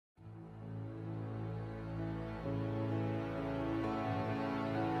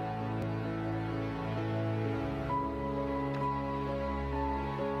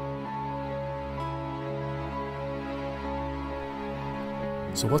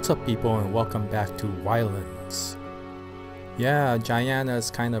So what's up people, and welcome back to YLands. Yeah, Jaya is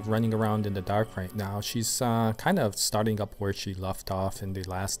kind of running around in the dark right now. She's kind of starting up where she left off in the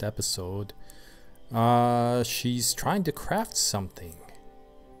last episode. She's trying to craft something.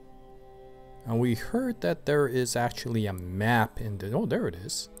 And we heard that there is actually a map in the... Oh, there it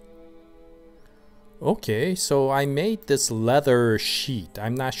is. Okay, so I made this leather sheet.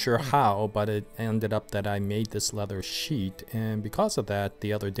 I'm not sure how, but it ended up that I made this leather sheet. And because of that,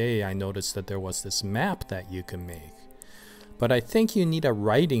 the other day I noticed that there was this map that you can make. But I think you need a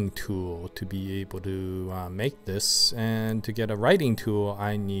writing tool to be able to make this. And to get a writing tool,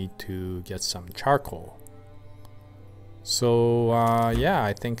 I need to get some charcoal. So yeah,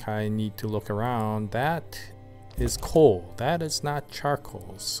 I think I need to look around. That is coal. That is not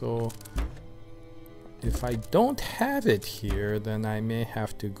charcoal. So if I don't have it here, then I may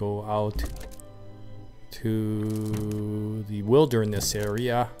have to go out to the wilderness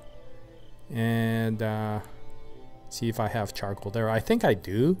area and see if I have charcoal there. I think I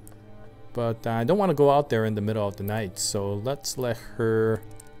do, but I don't want to go out there in the middle of the night. So let's let her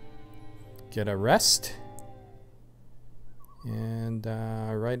get a rest. And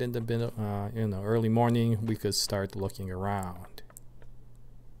right in the middle, early morning, we could start looking around.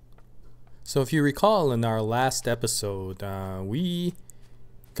 So if you recall in our last episode, we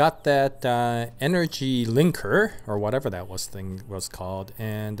got that energy linker, or whatever that thing was called,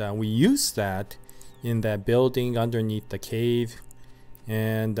 and we used that in that building underneath the cave,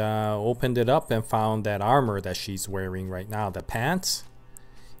 and opened it up and found that armor that she's wearing right now, the pants.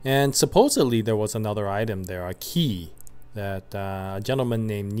 And supposedly there was another item there, a key, that a gentleman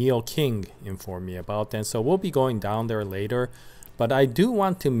named Neil King informed me about, and so we'll be going down there later. But I do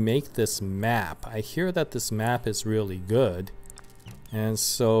want to make this map. I hear that this map is really good, and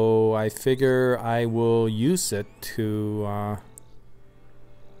so I figure I will use it to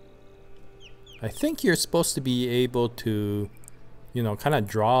I think you're supposed to be able to, kind of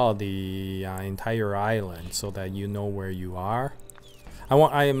draw the entire island so that you know where you are.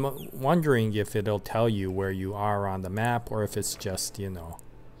 I'm wondering if it'll tell you where you are on the map, or if it's just,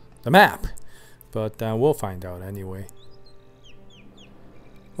 the map. But we'll find out anyway.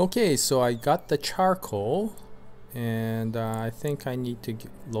 Okay, so I got the charcoal, and I think I need to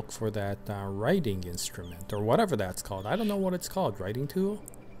look for that writing instrument, or whatever that's called. I don't know what it's called. Writing tool?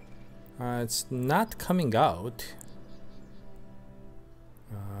 It's not coming out.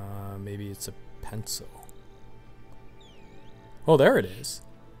 Maybe it's a pencil. Oh, there it is.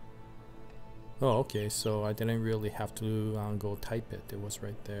 Oh, okay, so I didn't really have to go type it. It was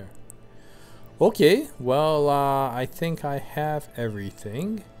right there. Okay, well, I think I have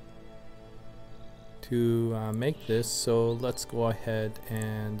everything to make this, so let's go ahead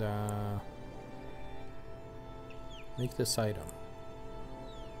and make this item.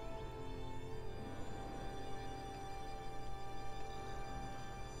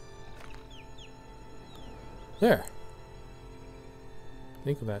 There.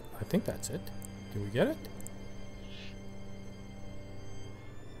 I think that's it. Did we get it?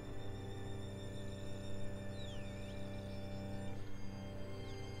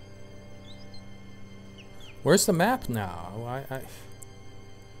 Where's the map now?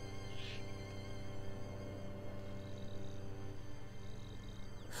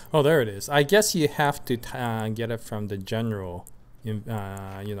 Oh, there it is. I guess you have to get it from the general,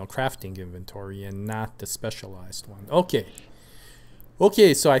 crafting inventory, and not the specialized one. Okay.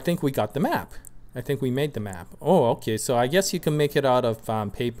 Okay, so I think we got the map. I think we made the map. Oh, okay. So I guess you can make it out of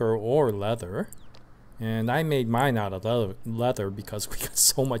paper or leather. And I made mine out of leather because we got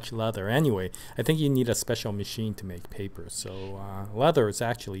so much leather. Anyway, I think you need a special machine to make paper. So leather is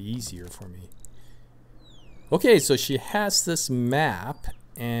actually easier for me. Okay, so she has this map.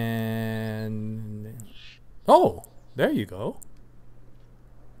 And... oh, there you go.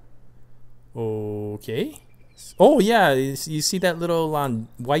 Okay. Oh, yeah, you see that little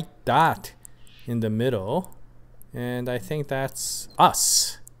white dot in the middle. And I think that's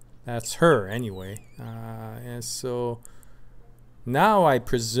us. That's her anyway. And so now I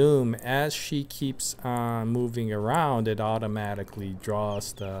presume as she keeps moving around, it automatically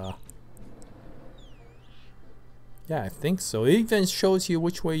draws the... yeah, I think so. It even shows you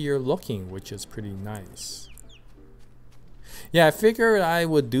which way you're looking, which is pretty nice. Yeah, I figured I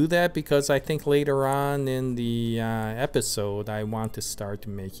would do that because I think later on in the episode I want to start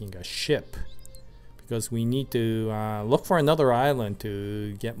making a ship. Because we need to look for another island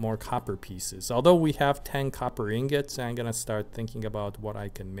to get more copper pieces. Although we have 10 copper ingots, I'm gonna start thinking about what I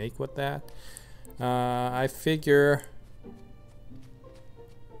can make with that. I figure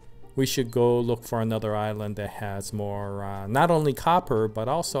we should go look for another island that has more, not only copper, but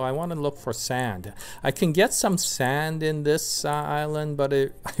also I want to look for sand. I can get some sand in this island, but I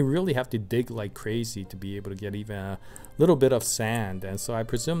really have to dig like crazy to be able to get even a little bit of sand. And so I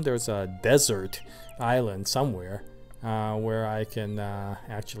presume there's a desert island somewhere where I can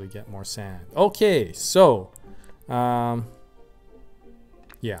actually get more sand. Okay, so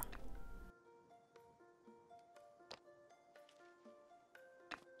yeah.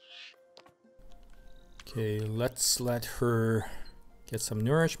 Okay, let's let her get some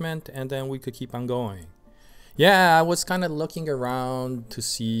nourishment and then we could keep on going. Yeah, I was kind of looking around to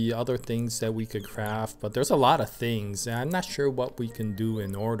see other things that we could craft, but there's a lot of things and I'm not sure what we can do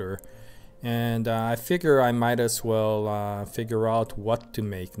in order. And I figure I might as well figure out what to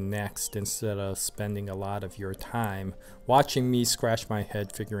make next instead of spending a lot of your time watching me scratch my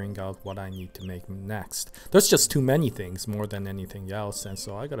head figuring out what I need to make next. There's just too many things more than anything else, and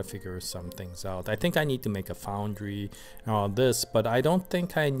so I gotta figure some things out. I think I need to make a foundry and all this, but I don't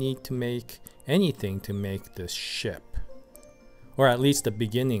think I need to make anything to make this ship. Or at least the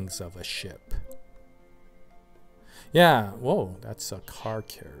beginnings of a ship. Yeah, whoa, that's a car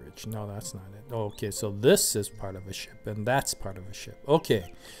carriage. No, that's not it. Okay, so this is part of a ship and that's part of a ship.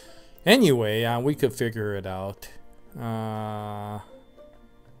 Okay. Anyway, we could figure it out. I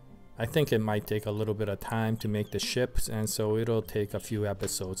think it might take a little bit of time to make the ships, and so it'll take a few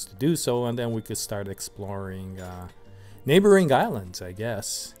episodes to do so, and then we could start exploring neighboring islands, I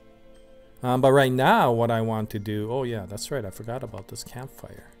guess. But right now, what I want to do... Oh yeah, that's right, I forgot about this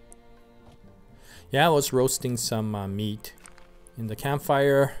campfire. Yeah, I was roasting some meat in the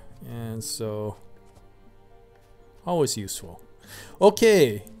campfire, and so always useful.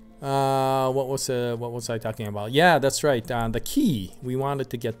 Okay, what was I talking about? Yeah, that's right. The key. We wanted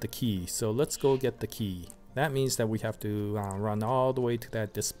to get the key, so let's go get the key. That means that we have to run all the way to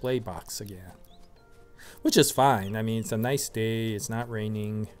that display box again, which is fine. I mean, it's a nice day. It's not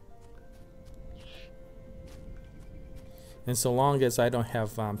raining. And so long as I don't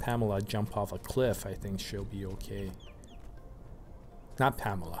have Pamela jump off a cliff, I think she'll be okay. Not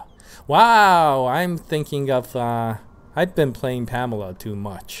Pamela. Wow, I'm thinking of... I've been playing Pamela too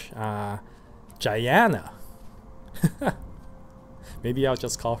much. Jaya. Maybe I'll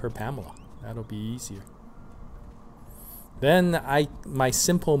just call her Pamela. That'll be easier. Then my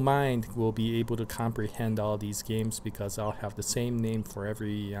simple mind will be able to comprehend all these games because I'll have the same name for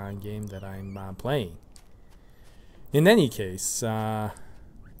every game that I'm playing. In any case,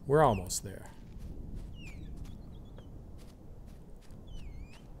 we're almost there.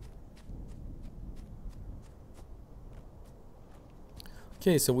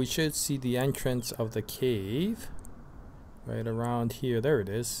 Okay, so we should see the entrance of the cave right around here. There it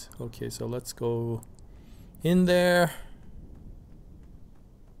is. Okay, so let's go in there.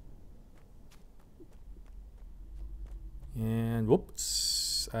 And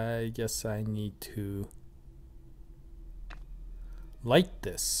whoops, I guess I need to light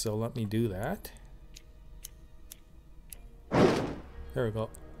this, so let me do that. There we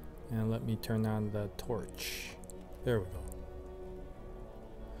go. And let me turn on the torch. There we go.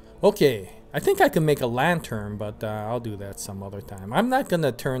 Okay, I think I can make a lantern, but I'll do that some other time. I'm not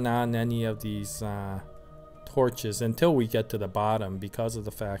gonna turn on any of these torches until we get to the bottom because of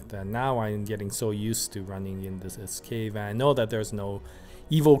the fact that now I'm getting so used to running in this cave, and I know that there's no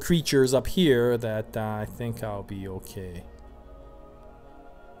evil creatures up here that I think I'll be okay.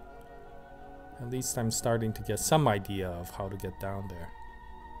 At least I'm starting to get some idea of how to get down there.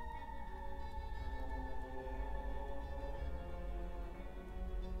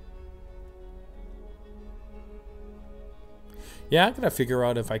 Yeah, I gotta figure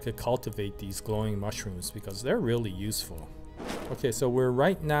out if I could cultivate these glowing mushrooms because they're really useful. Okay, so we're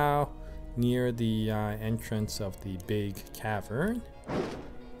right now near the entrance of the big cavern.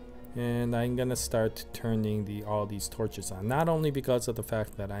 And I'm gonna start turning all these torches on. Not only because of the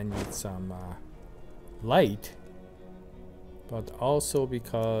fact that I need some light, but also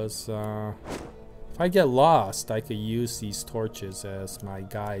because if I get lost, I could use these torches as my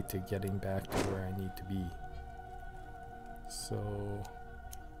guide to getting back to where I need to be. So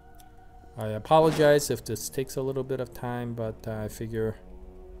I apologize if this takes a little bit of time, but I figure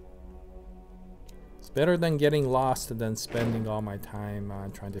it's better than getting lost and then spending all my time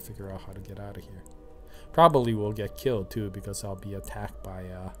trying to figure out how to get out of here. Probably will get killed too because I'll be attacked by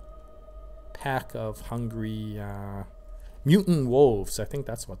a pack of hungry mutant wolves. I think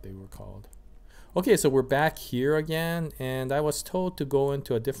that's what they were called. Okay, so we're back here again, and I was told to go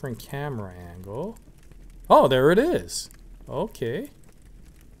into a different camera angle. Oh, there it is. Okay.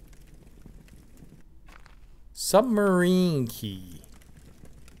 Submarine key.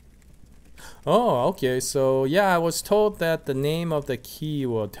 Oh, okay. So yeah, I was told that the name of the key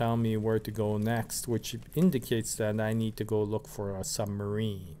will tell me where to go next, which indicates that I need to go look for a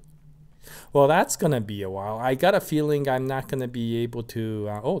submarine. Well, that's gonna be a while. I got a feeling I'm not gonna be able to.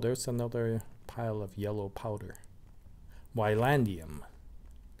 Oh, there's another pile of yellow powder. YLandium.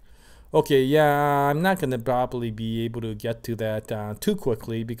 Okay, yeah, I'm not gonna probably be able to get to that too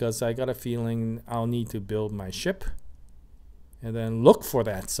quickly because I got a feeling I'll need to build my ship and then look for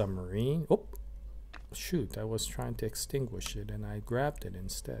that submarine. Oh, shoot, I was trying to extinguish it and I grabbed it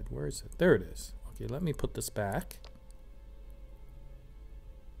instead. Where is it? There it is. Okay, let me put this back.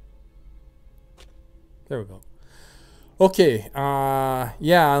 There we go. Okay,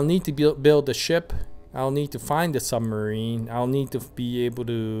 yeah, I'll need to build the ship. I'll need to find the submarine. I'll need to be able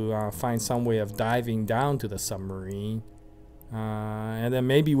to find some way of diving down to the submarine. And then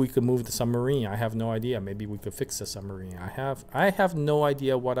maybe we could move the submarine. I have no idea. Maybe we could fix the submarine. I have no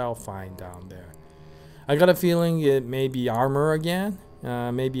idea what I'll find down there. I got a feeling it may be armor again.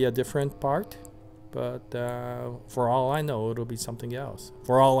 Maybe a different part. But for all I know, it'll be something else.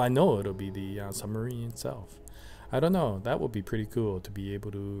 For all I know, it'll be the submarine itself. I don't know. That would be pretty cool to be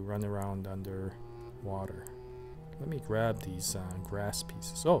able to run around under water. Let me grab these grass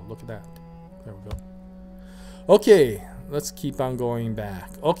pieces. Oh, look at that. There we go. Okay, let's keep on going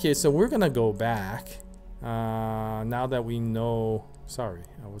back. Okay, so we're gonna go back now that we know. Sorry,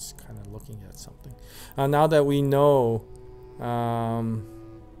 I was kind of looking at something. Now that we know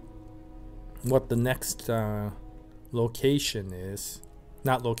what the next location is,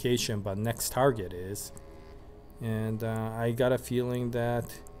 not location, but next target is, and I got a feeling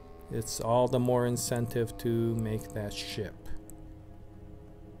that it's all the more incentive to make that ship.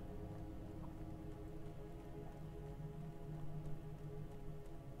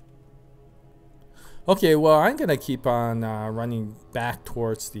 Okay, well, I'm gonna keep on running back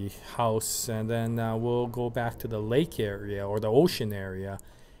towards the house, and then we'll go back to the lake area or the ocean area,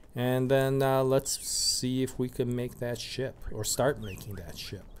 and then let's see if we can make that ship or start making that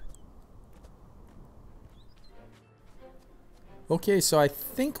ship. Okay, so I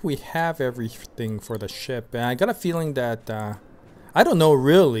think we have everything for the ship, and I got a feeling that I don't know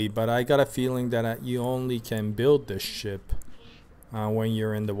really, but I got a feeling that you only can build this ship when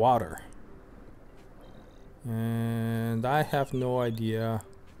you're in the water. And I have no idea.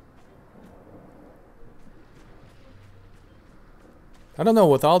 I don't know,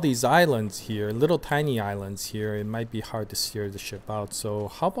 with all these islands here, little tiny islands here, it might be hard to steer the ship out. So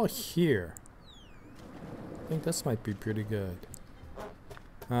how about here? I think this might be pretty good.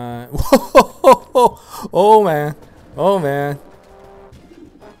 Oh man, oh man.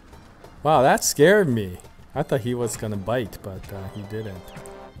 Wow, that scared me. I thought he was gonna bite, but he didn't.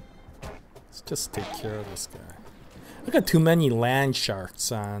 Let's just take care of this guy. I got too many land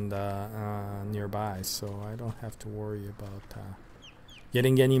sharks on the, nearby, so I don't have to worry about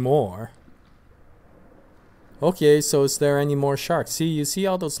getting any more. Okay, so is there any more sharks? See, you see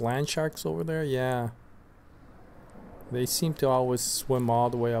all those land sharks over there? Yeah. They seem to always swim all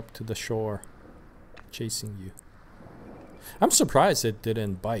the way up to the shore, chasing you. I'm surprised it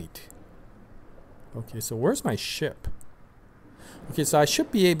didn't bite. Okay, so where's my ship? Okay, so I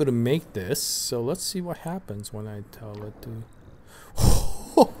should be able to make this. So let's see what happens when I tell it to.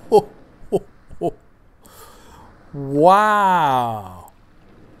 Wow.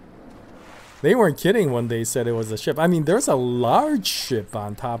 They weren't kidding when they said it was a ship. I mean, there's a large ship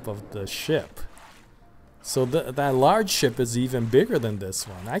on top of the ship. So that large ship is even bigger than this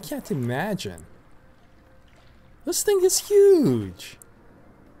one. I can't imagine. This thing is huge.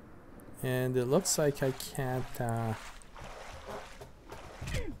 And it looks like I can't...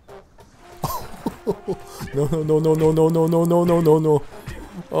 No, no, no, no, no, no, no, no, no, no, no.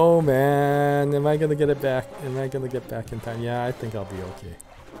 Oh man, am I gonna get it back? Am I gonna get back in time? Yeah, I think I'll be okay.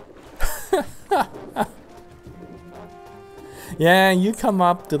 Yeah, you come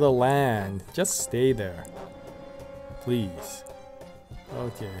up to the land. Just stay there. Please.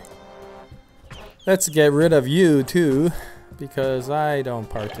 Okay. Let's get rid of you too, because I don't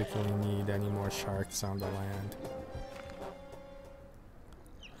particularly need any more sharks on the land.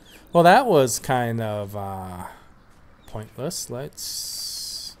 Well, that was kind of pointless.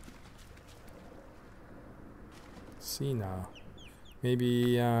 Let's see now.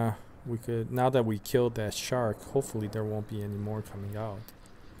 Maybe we could, now that we killed that shark, hopefully there won't be any more coming out.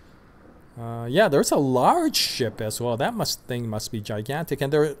 Yeah, there's a large ship as well. That thing must be gigantic.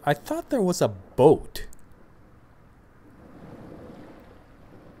 And there, I thought there was a boat,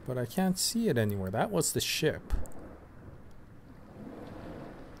 but I can't see it anywhere. That was the ship.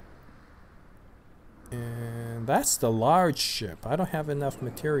 And that's the large ship. I don't have enough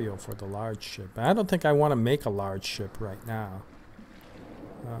material for the large ship. I don't think I want to make a large ship right now.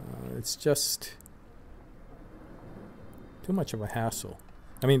 It's just too much of a hassle.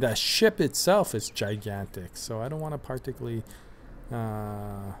 I mean, the ship itself is gigantic, so I don't want to particularly, you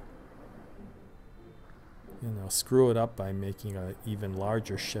know, screw it up by making an even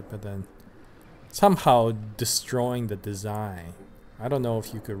larger ship and then somehow destroying the design. I don't know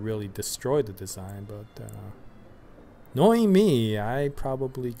if you could really destroy the design, but knowing me, I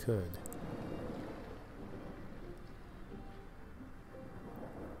probably could.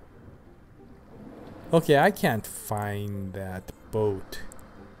 Okay, I can't find that boat.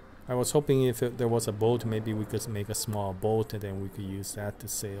 I was hoping if there was a boat, maybe we could make a small boat and then we could use that to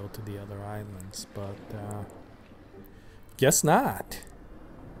sail to the other islands, but guess not.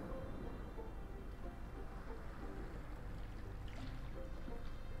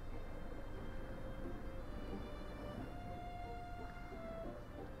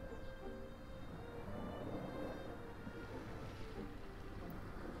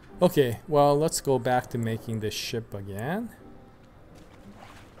 Okay, well, let's go back to making this ship again.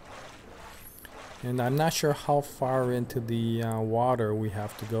 And I'm not sure how far into the water we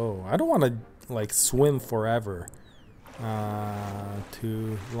have to go. I don't want to like swim forever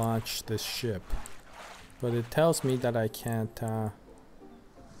to launch this ship. But it tells me that I can't...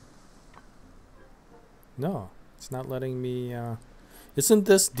 No, it's not letting me... Isn't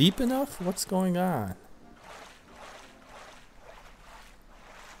this deep enough? What's going on?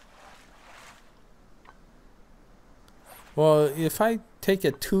 Well, if I take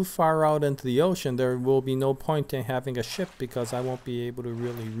it too far out into the ocean, there will be no point in having a ship because I won't be able to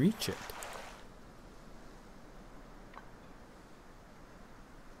really reach it.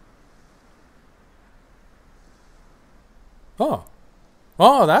 Oh.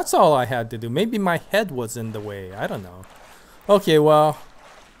 Oh, that's all I had to do. Maybe my head was in the way. I don't know. Okay, well,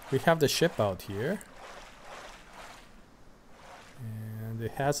 we have the ship out here. And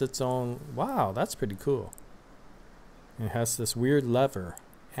it has its own... Wow, that's pretty cool. It has this weird lever.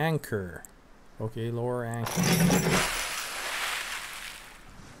 Anchor. Okay, lower anchor.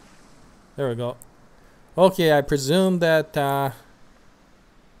 There we go. Okay, I presume that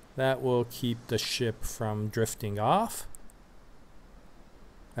that will keep the ship from drifting off.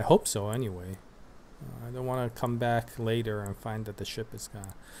 I hope so anyway. I don't want to come back later and find that the ship is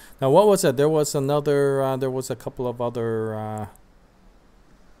gone. Now what was it? There was another, there was a couple of other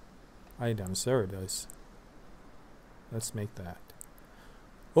items. There it is. Let's make that.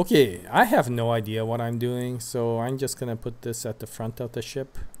 Okay, I have no idea what I'm doing, so I'm just gonna put this at the front of the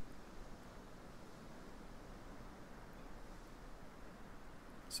ship.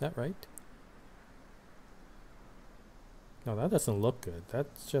 Is that right? No, that doesn't look good. That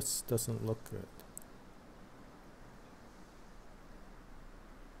just doesn't look good.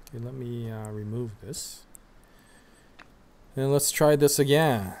 Okay, let me remove this. And let's try this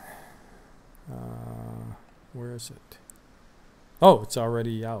again. Where is it? Oh, it's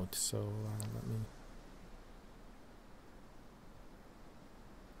already out, so let me...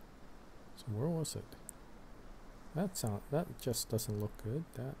 So where was it? That just doesn't look good.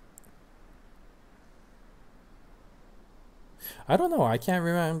 That... I don't know. I can't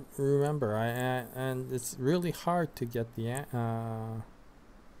remember. And it's really hard to get the...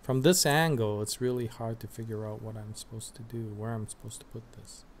 from this angle, it's really hard to figure out what I'm supposed to do, where I'm supposed to put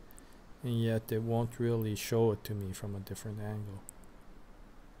this. And yet it won't really show it to me from a different angle.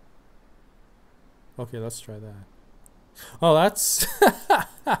 Okay, let's try that. Oh, that's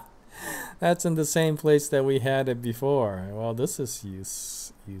that's in the same place that we had it before. Well, this is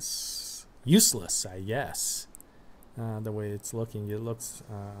useless, I guess. The way it's looking, it looks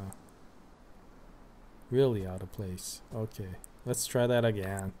really out of place. Okay, let's try that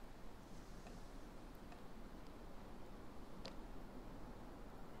again.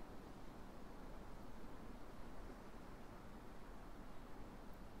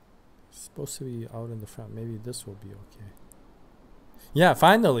 Supposed to be out in the front. Maybe this will be okay. Yeah,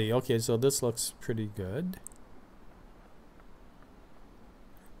 finally. Okay, so this looks pretty good.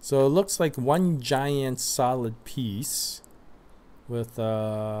 So it looks like one giant solid piece with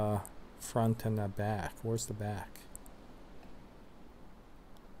a front and a back. Where's the back?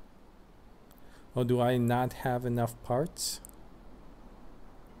 Oh, do I not have enough parts?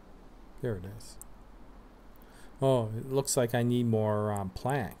 There it is. Oh, it looks like I need more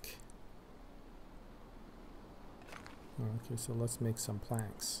plank. Okay, so let's make some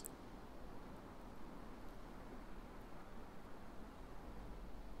planks.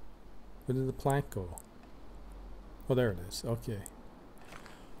 Where did the plank go? Oh, there it is. Okay.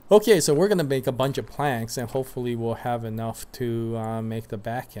 Okay, so we're gonna make a bunch of planks, and hopefully we'll have enough to make the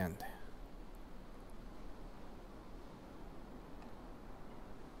back end.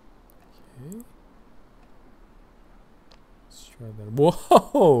 Okay. Let's try that.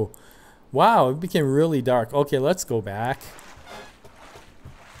 Whoa! Wow, it became really dark. Okay, let's go back.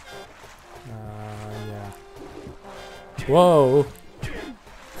 Yeah. Whoa!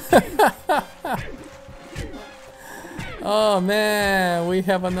 Oh man, we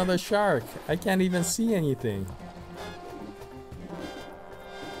have another shark. I can't even see anything.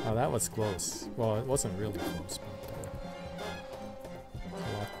 Oh, that was close. Well, it wasn't really close, but a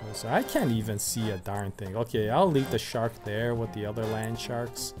lot closer. I can't even see a darn thing. Okay, I'll leave the shark there with the other land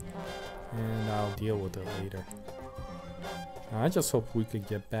sharks, and I'll deal with it later. I just hope we could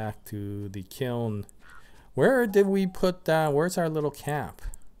get back to the kiln. Where did we put where's our little camp?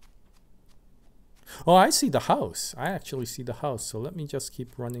 Oh, I see the house. I actually see the house. So let me just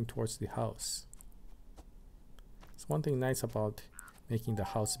keep running towards the house. It's one thing nice about making the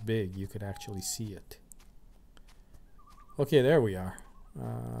house big. You could actually see it. Okay, there we are.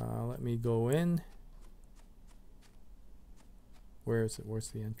 Let me go in. Where is it?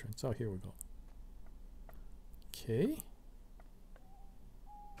 Where's the entrance? Oh, here we go. Okay.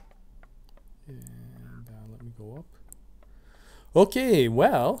 And let me go up. Okay,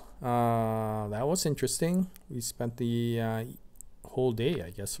 well, that was interesting. We spent the whole day, I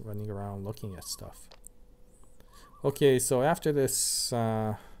guess, running around looking at stuff. Okay, so after this,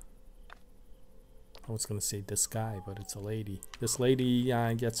 I was going to say this guy, but it's a lady. This lady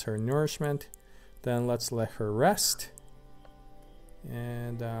gets her nourishment. Then let's let her rest.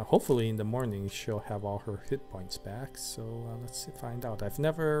 And hopefully in the morning she'll have all her hit points back. So let's find out. I've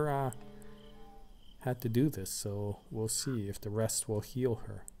never had to do this, so we'll see if the rest will heal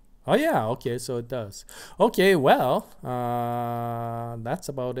her. Oh yeah, okay, so it does. Okay, well, that's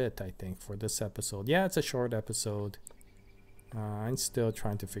about it, I think, for this episode. Yeah, it's a short episode. I'm still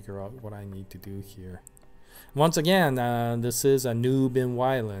trying to figure out what I need to do here. Once again, this is a noob in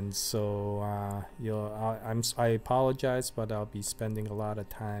YLands, so I apologize, but I'll be spending a lot of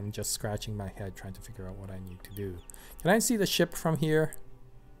time just scratching my head trying to figure out what I need to do. Can I see the ship from here?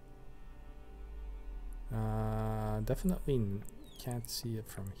 Definitely can't see it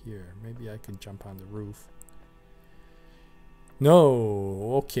from here. Maybe I can jump on the roof.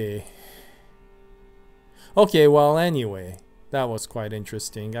 No, okay. Okay, well, anyway, that was quite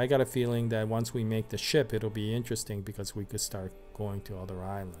interesting. I got a feeling that once we make the ship, it'll be interesting because we could start going to other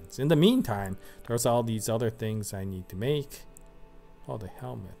islands. In the meantime, there's all these other things I need to make. Oh, the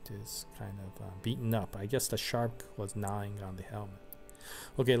helmet is kind of beaten up. I guess the shark was gnawing on the helmet.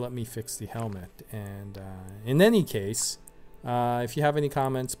 Okay, let me fix the helmet. And in any case, if you have any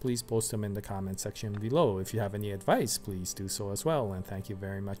comments, please post them in the comment section below. If you have any advice, please do so as well. And thank you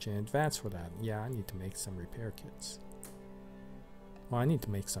very much in advance for that. Yeah, I need to make some repair kits. Well, I need to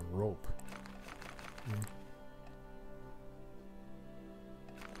make some rope.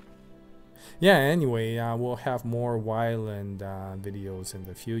 Yeah, anyway, we'll have more YLands videos in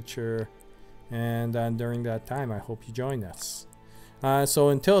the future. And during that time, I hope you join us. So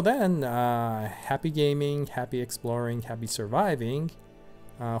until then, happy gaming, happy exploring, happy surviving.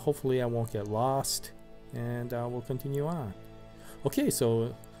 Hopefully I won't get lost, and we'll continue on. Okay,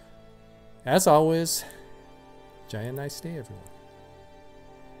 so as always, Jaya, nice day, everyone.